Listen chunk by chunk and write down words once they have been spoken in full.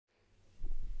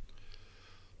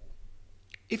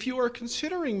If you are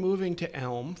considering moving to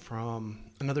Elm from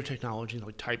another technology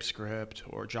like Typescript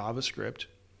or JavaScript,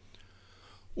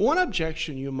 one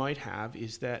objection you might have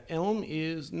is that Elm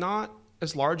is not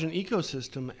as large an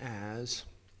ecosystem as,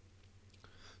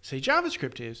 say,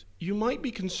 JavaScript is. You might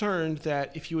be concerned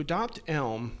that if you adopt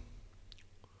Elm,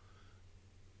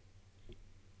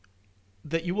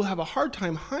 that you will have a hard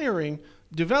time hiring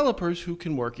developers who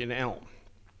can work in Elm.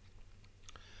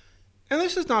 And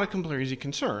this is not a completely easy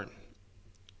concern.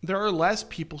 There are less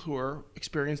people who are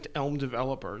experienced Elm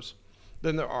developers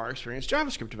than there are experienced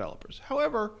JavaScript developers.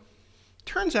 However,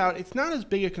 turns out it's not as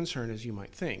big a concern as you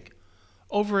might think.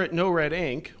 Over at No Red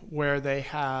Ink, where they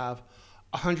have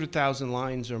 100,000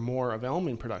 lines or more of Elm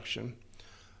in production,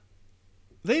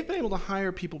 they've been able to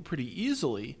hire people pretty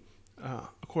easily,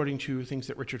 according to things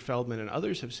that Richard Feldman and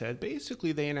others have said.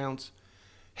 Basically, they announce,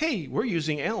 hey, we're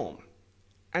using Elm,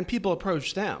 and people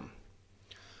approach them.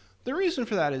 The reason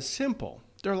for that is simple.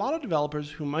 There are a lot of developers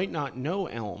who might not know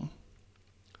Elm,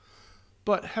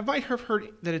 but might have heard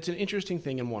that it's an interesting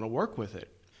thing and want to work with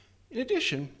it. In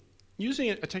addition, using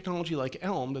a technology like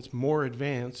Elm that's more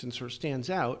advanced and sort of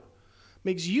stands out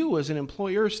makes you as an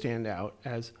employer stand out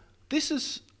as this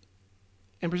is,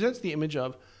 and presents the image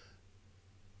of,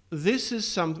 this is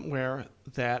somewhere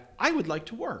that I would like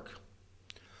to work.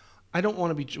 I don't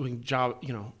want to be doing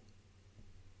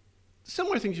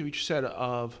similar things you each said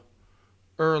of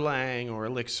Erlang or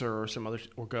Elixir or some other,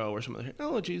 or Go or some other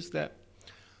technologies, that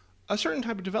a certain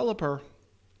type of developer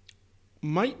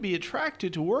might be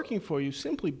attracted to working for you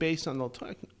simply based on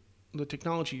the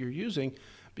technology you're using,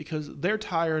 because they're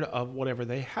tired of whatever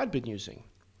they had been using.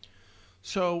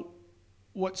 So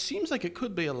what seems like it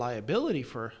could be a liability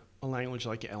for a language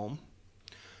like Elm,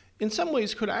 in some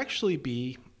ways could actually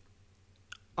be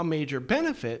a major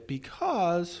benefit,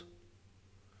 because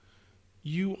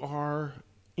you are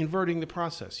inverting the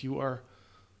process. You are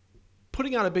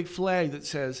putting out a big flag that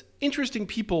says, interesting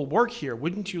people work here,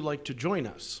 wouldn't you like to join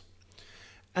us?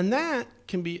 And that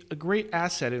can be a great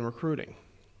asset in recruiting.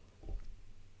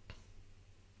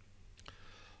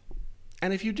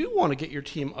 And if you do want to get your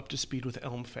team up to speed with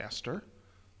Elm faster,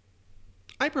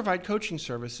 I provide coaching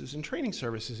services and training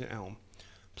services in Elm.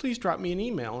 Please drop me an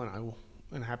email and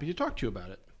I'm happy to talk to you about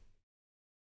it.